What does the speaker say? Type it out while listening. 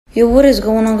Yo, what is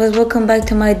going on, guys? Welcome back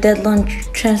to my deadline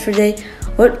transfer day.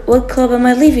 What club am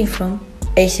I leaving from?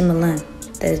 AC Milan.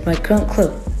 That is my current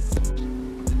club.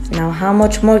 Now, how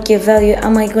much market value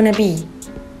am I gonna be?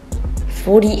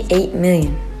 48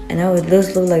 million. And now it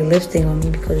does look like lipstick on me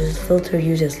because this filter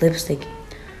uses lipstick.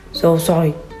 So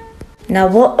sorry. Now,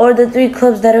 what are the 3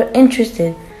 clubs that are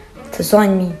interested to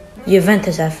sign me?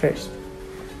 Juventus at first.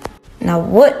 Now,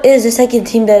 what is the second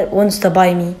team that wants to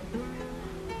buy me?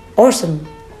 Arsenal.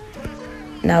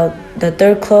 Now, the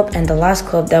 3rd club and the last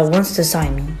club that wants to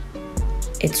sign me,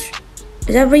 is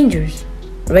that Rangers?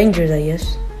 Rangers, I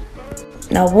guess.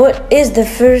 Now, what is the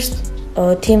first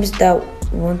teams that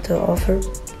want to offer?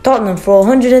 Tottenham for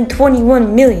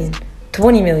 121 million.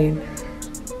 20 million.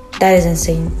 That is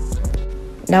insane.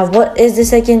 Now, what is the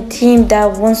second team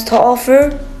that wants to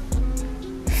offer?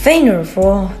 Feyenoord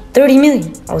for 30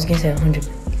 million. I was gonna say 100.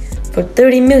 For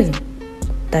 30 million.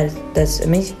 That's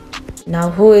amazing.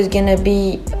 Now, who is gonna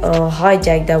be a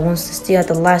hijack that wants to steal at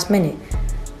the last minute?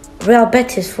 Real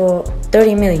Betis for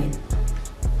 30 million.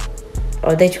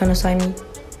 Are they trying to sign me?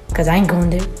 Because I ain't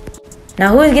going there.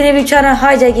 Now, who is gonna be trying to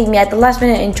hijacking me at the last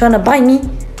minute and trying to buy me?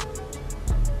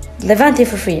 Levante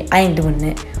for free. I ain't doing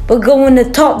that. But going to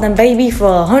Tottenham, baby, for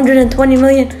 120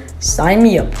 million. Sign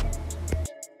me up.